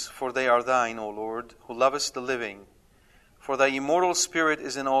things, for they are thine, O Lord, who lovest the living. For thy immortal spirit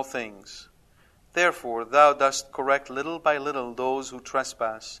is in all things. Therefore thou dost correct little by little those who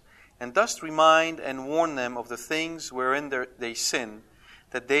trespass, and dost remind and warn them of the things wherein they sin,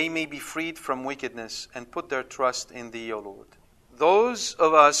 that they may be freed from wickedness and put their trust in Thee, O Lord. Those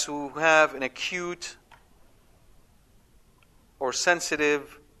of us who have an acute or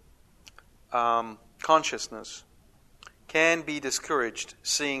sensitive consciousness can be discouraged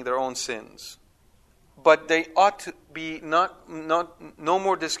seeing their own sins. But they ought to be no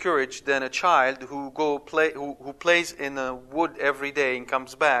more discouraged than a child who plays in the wood every day and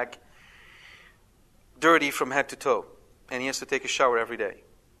comes back dirty from head to toe, and he has to take a shower every day.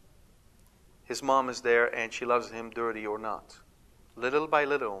 His mom is there and she loves him dirty or not. Little by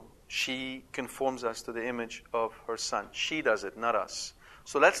little, she conforms us to the image of her son. She does it, not us.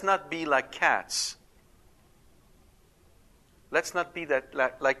 So let's not be like cats. Let's not be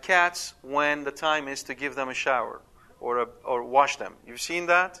like cats when the time is to give them a shower or wash them. You've seen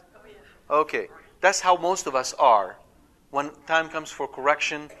that? Oh, yeah. Okay. That's how most of us are when time comes for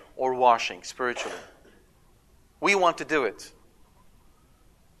correction or washing spiritually. We want to do it.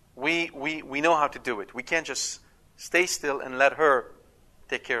 We know how to do it. We can't just stay still and let her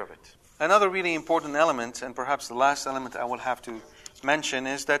take care of it. Another really important element, and perhaps the last element I will have to mention,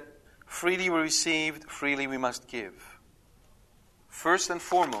 is that freely we received, freely we must give. First and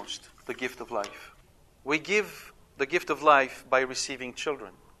foremost, the gift of life. We give the gift of life by receiving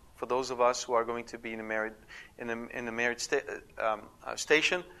children. For those of us who are going to be in a married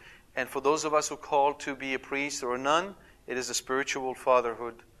station, and for those of us who are called to be a priest or a nun, it is a spiritual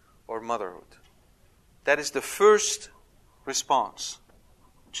fatherhood or motherhood. That is the first response.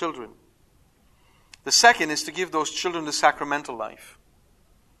 Children. The second is to give those children the sacramental life.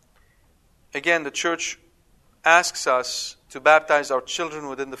 Again, the church asks us to baptize our children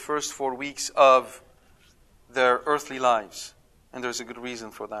within the first 4 weeks of their earthly lives. And there's a good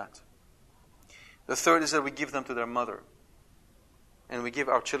reason for that. The third is that we give them to their mother. And we give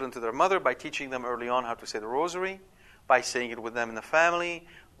our children to their mother by teaching them early on how to say the rosary, by saying it with them in the family,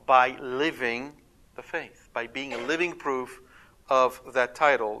 by living the faith, by being a living proof of that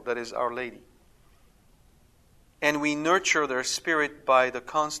title that is Our Lady. And we nurture their spirit by the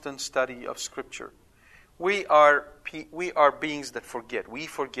constant study of Scripture. We are beings that forget. We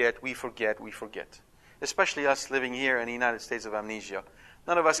forget. Especially us living here in the United States of Amnesia.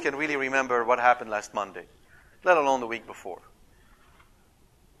 None of us can really remember what happened last Monday, let alone the week before.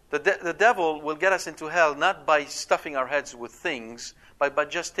 The devil will get us into hell not by stuffing our heads with things, but by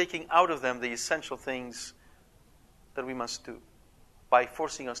just taking out of them the essential things that we must do, by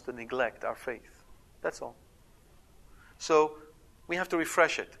forcing us to neglect our faith. That's all. So we have to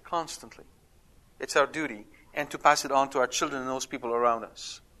refresh it constantly. It's our duty, and to pass it on to our children and those people around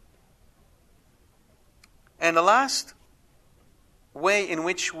us. And the last way in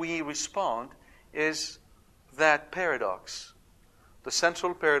which we respond is that paradox, the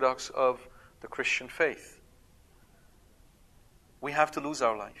central paradox of the Christian faith. We have to lose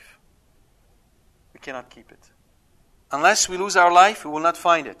our life. We cannot keep it. Unless we lose our life, we will not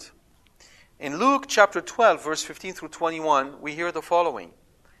find it. In Luke chapter 12, verse 15 through 21, we hear the following.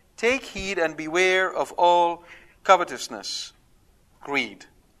 Take heed and beware of all covetousness, greed.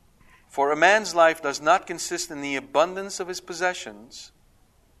 For a man's life does not consist in the abundance of his possessions.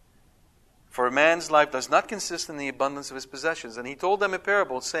 For a man's life does not consist in the abundance of his possessions. And he told them a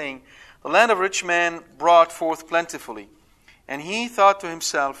parable, saying, The land of a rich man brought forth plentifully. And he thought to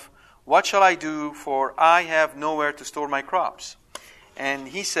himself, What shall I do, for I have nowhere to store my crops? And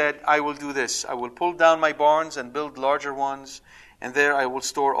he said, I will do this. I will pull down my barns and build larger ones, and there I will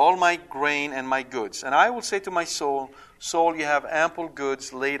store all my grain and my goods. And I will say to my soul, Soul, you have ample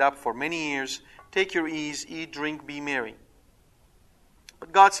goods laid up for many years. Take your ease, eat, drink, be merry.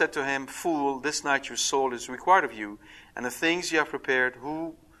 But God said to him, Fool, this night your soul is required of you, and the things you have prepared,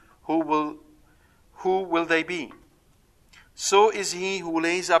 who will they be? So is he who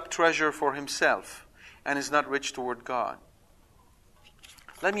lays up treasure for himself, and is not rich toward God.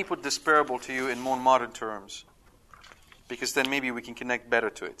 Let me put this parable to you in more modern terms, because then maybe we can connect better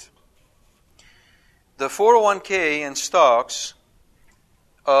to it. The 401k and stocks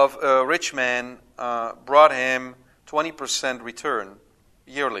of a rich man brought him 20% return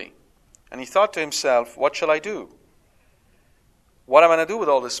yearly. And he thought to himself, what shall I do? What am I going to do with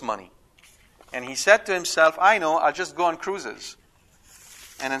all this money? And he said to himself, I know, I'll just go on cruises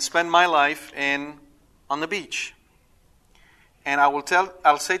and then spend my life on the beach. And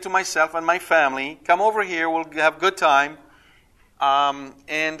I'll say to myself and my family, come over here, we'll have a good time.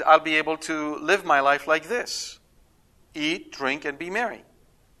 And I'll be able to live my life like this. Eat, drink, and be merry.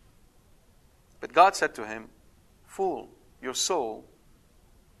 But God said to him, Fool, your soul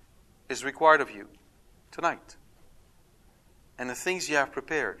is required of you tonight. And the things you have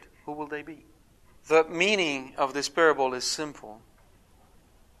prepared, who will they be? The meaning of this parable is simple.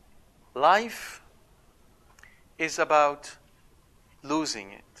 Life is about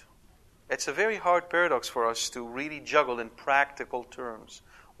losing it. It's a very hard paradox for us to really juggle in practical terms.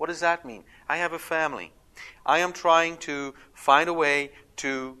 What does that mean? I have a family. I am trying to find a way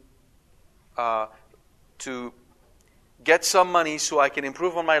to get some money so I can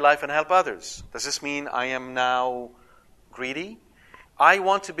improve on my life and help others. Does this mean I am now greedy? I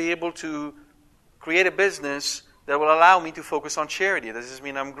want to be able to create a business that will allow me to focus on charity. Does this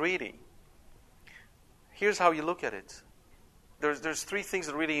mean I'm greedy? Here's how you look at it. There's three things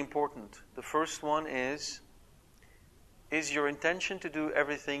that are really important. The first one is your intention to do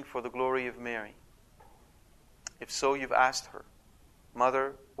everything for the glory of Mary? If so, you've asked her,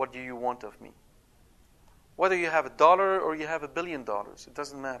 Mother, what do you want of me? Whether you have $1 or you have $1 billion, it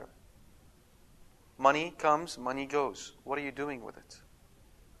doesn't matter. Money comes, money goes. What are you doing with it?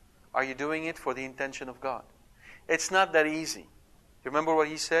 Are you doing it for the intention of God? It's not that easy. Remember what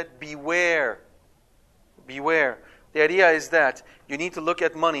he said? Beware. Beware. The idea is that you need to look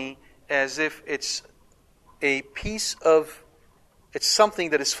at money as if it's it's something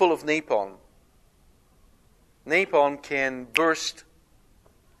that is full of napalm. Napalm can burst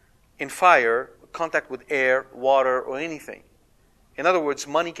in fire, contact with air, water, or anything. In other words,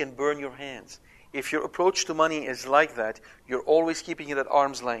 money can burn your hands. If your approach to money is like that, you're always keeping it at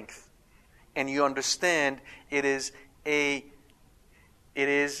arm's length. And you understand it is a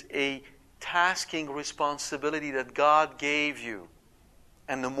tasking responsibility that God gave you.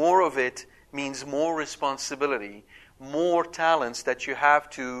 And the more of it means more responsibility, more talents that you have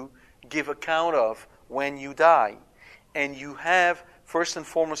to give account of when you die. And you have, first and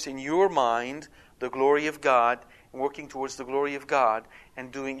foremost in your mind, the glory of God, working towards the glory of God,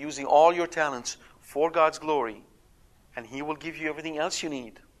 and using all your talents for God's glory, and He will give you everything else you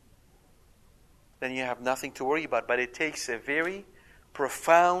need. Then you have nothing to worry about. But it takes a very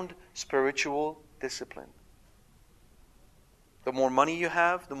profound spiritual discipline. The more money you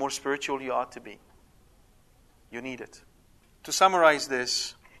have, the more spiritual you ought to be. You need it. To summarize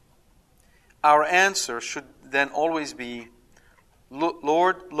this, our answer should then always be,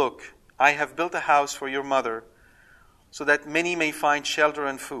 Lord, look, I have built a house for your mother. so that many may find shelter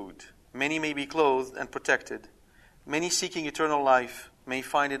and food. Many may be clothed and protected. Many seeking eternal life may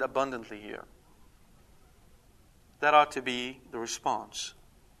find it abundantly here. That ought to be the response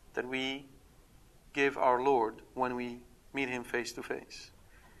that we give our Lord when we meet Him face to face.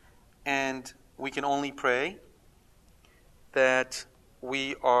 And we can only pray that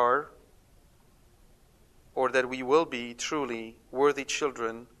we are, or that we will be, truly worthy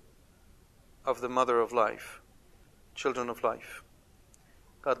children of the Mother of Life, children of life.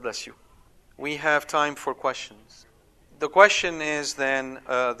 God bless you. We have time for questions. The question is then,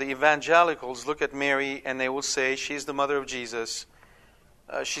 the evangelicals look at Mary and they will say, she's the mother of Jesus,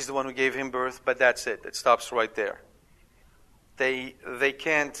 she's the one who gave Him birth, but that's it. It stops right there. They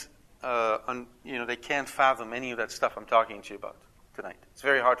can't they can't fathom any of that stuff I'm talking to you about tonight. It's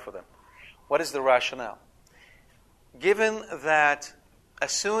very hard for them. What is the rationale? Given that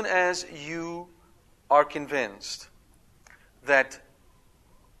as soon as you are convinced that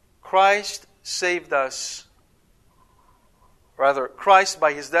Christ saved us, rather, Christ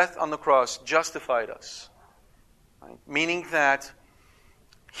by His death on the cross justified us, right? Meaning that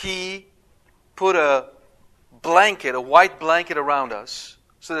He put a white blanket around us,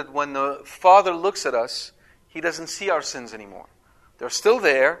 so that when the Father looks at us, He doesn't see our sins anymore. They're still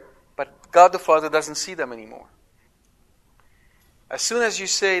there, but God the Father doesn't see them anymore. As soon as you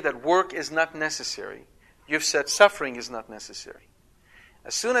say that work is not necessary, you've said suffering is not necessary.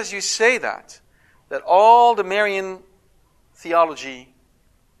 As soon as you say that all the Marian theology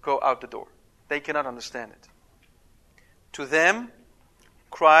go out the door. They cannot understand it. To them,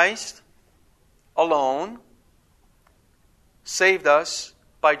 Christ alone saved us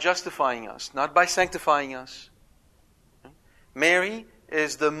by justifying us, not by sanctifying us. Mary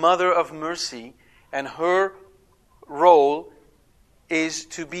is the mother of mercy, and her role is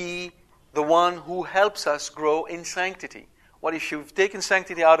to be the one who helps us grow in sanctity. What if you've taken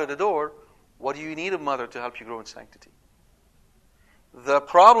sanctity out of the door? What do you need a mother to help you grow in sanctity? The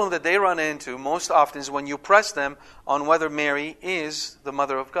problem that they run into most often is when you press them on whether Mary is the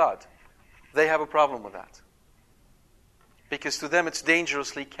mother of God. They have a problem with that. Because to them it's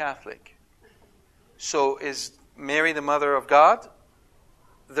dangerously Catholic. So is Mary the mother of God?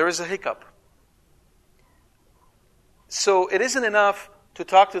 There is a hiccup. So it isn't enough to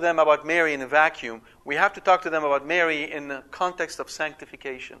talk to them about Mary in a vacuum. We have to talk to them about Mary in the context of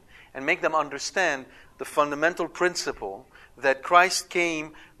sanctification and make them understand the fundamental principle that Christ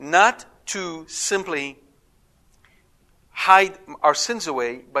came not to simply hide our sins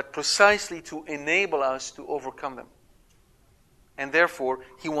away, but precisely to enable us to overcome them. And therefore,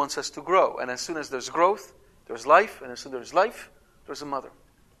 He wants us to grow. And as soon as there's growth, there's life. And as soon as there's life, there's a mother.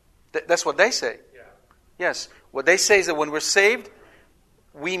 That's what they say. Yeah. Yes. What they say is that when we're saved,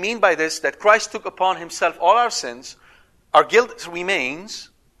 we mean by this that Christ took upon Himself all our sins. Our guilt remains,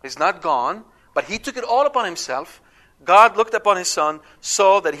 is not gone, but He took it all upon Himself. God looked upon His Son,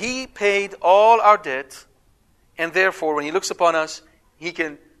 saw that He paid all our debt, and therefore, when He looks upon us, He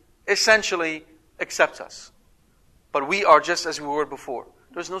can essentially accept us. But we are just as we were before.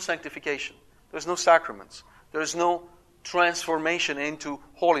 There's no sanctification. There's no sacraments. There's no transformation into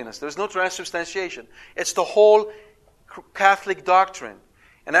holiness. There's no transubstantiation. It's the whole Catholic doctrine.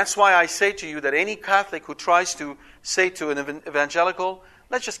 And that's why I say to you that any Catholic who tries to say to an evangelical,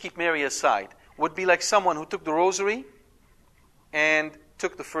 let's just keep Mary aside, would be like someone who took the rosary and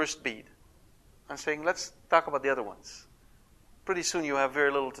took the first bead and saying, let's talk about the other ones. Pretty soon you have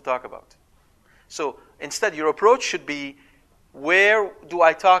very little to talk about. So instead, your approach should be, where do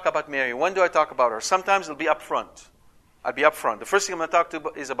I talk about Mary? When do I talk about her? Sometimes it'll be up front. I'll be up front. The first thing I'm going to talk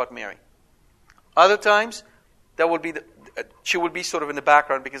to is about Mary. Other times, that will be she will be sort of in the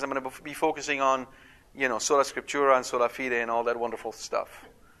background, because I'm going to be focusing on, sola scriptura and sola fide and all that wonderful stuff,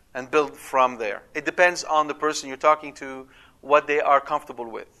 and build from there. It depends on the person you're talking to, what they are comfortable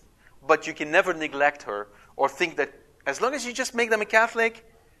with. But you can never neglect her or think that as long as you just make them a Catholic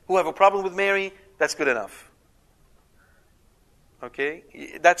who have a problem with Mary, that's good enough. Okay?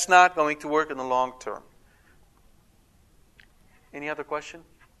 That's not going to work in the long term. Any other question?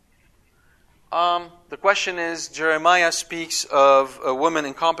 The question is, Jeremiah speaks of a woman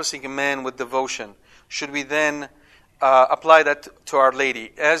encompassing a man with devotion. Should we then apply that to Our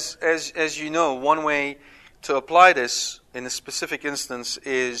Lady? As you know, one way to apply this in a specific instance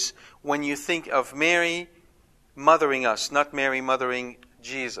is when you think of Mary mothering us, not Mary mothering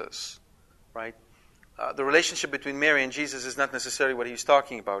Jesus, right? The relationship between Mary and Jesus is not necessarily what he's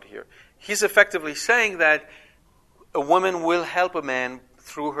talking about here. He's effectively saying that a woman will help a man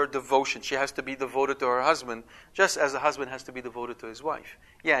through her devotion. She has to be devoted to her husband, just as the husband has to be devoted to his wife.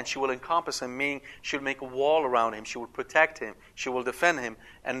 Yeah, and she will encompass him, meaning she will make a wall around him. She will protect him. She will defend him.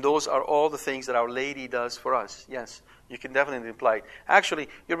 And those are all the things that Our Lady does for us. Yes, you can definitely imply it. Actually,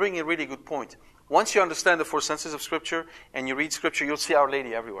 you're bringing a really good point. Once you understand the 4 senses of Scripture and you read Scripture, you'll see Our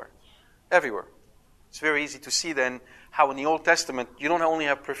Lady everywhere. Everywhere. It's very easy to see then how in the Old Testament you don't only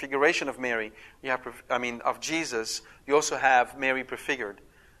have prefiguration of Mary, you have of Jesus, you also have Mary prefigured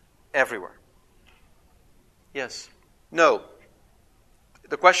everywhere. Yes. No.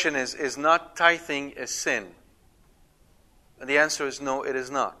 The question is not tithing a sin? And the answer is no, it is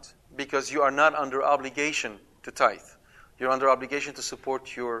not. Because you are not under obligation to tithe. You're under obligation to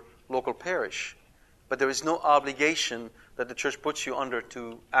support your local parish. But there is no obligation that the church puts you under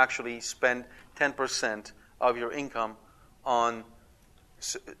to actually spend 10% of your income on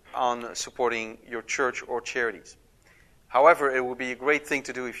supporting your church or charities. However, it would be a great thing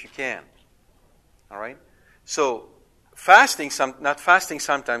to do if you can. All right? So, not fasting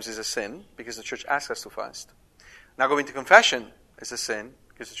sometimes is a sin, because the church asks us to fast. Now, going to confession is a sin,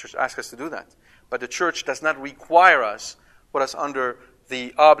 because the church asks us to do that. But the church does not require us, put us under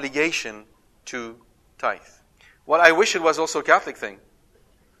the obligation to tithe. Well, I wish it was also a Catholic thing.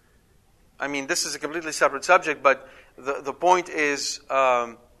 I mean, this is a completely separate subject, but the point is,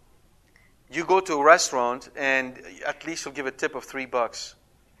 you go to a restaurant and at least you'll give a tip of $3.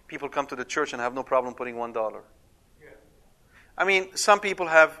 People come to the church and have no problem putting $1. Yeah. I mean, some people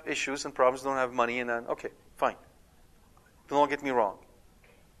have issues and problems, don't have money, and then, okay, fine. Don't get me wrong.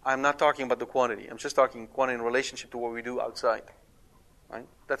 I'm not talking about the quantity. I'm just talking quantity in relationship to what we do outside. Right?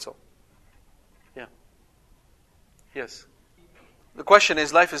 That's all. Yeah. Yes. The question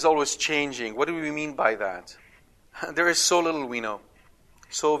is, life is always changing. What do we mean by that? There is so little we know.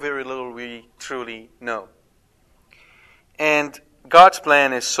 So very little we truly know. And God's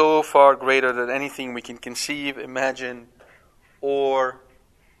plan is so far greater than anything we can conceive, imagine, or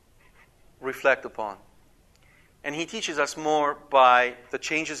reflect upon. And He teaches us more by the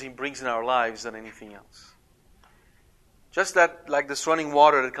changes He brings in our lives than anything else. Just that, like this running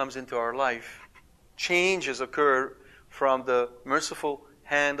water that comes into our life, changes occur from the merciful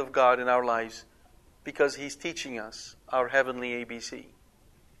hand of God in our lives because He's teaching us our heavenly ABC.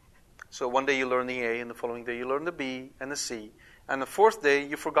 So one day you learn the A, and the following day you learn the B and the C. And the fourth day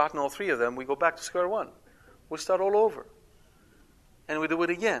you've forgotten all 3 of them. We go back to square one. We start all over. And we do it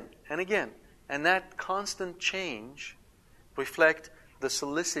again and again. And that constant change reflects the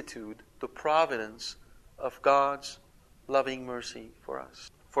solicitude, the providence of God's loving mercy for us.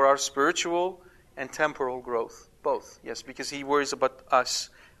 For our spiritual and temporal growth. Both. Yes, because He worries about us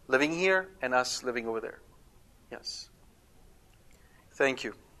living here and us living over there. Yes. Thank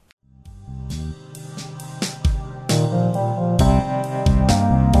you.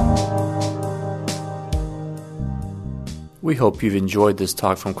 We hope you've enjoyed this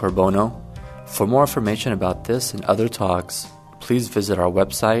talk from Carbono. For more information about this and other talks, please visit our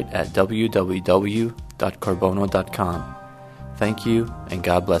website at www.carbono.com. Thank you, and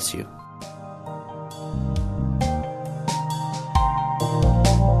God bless you.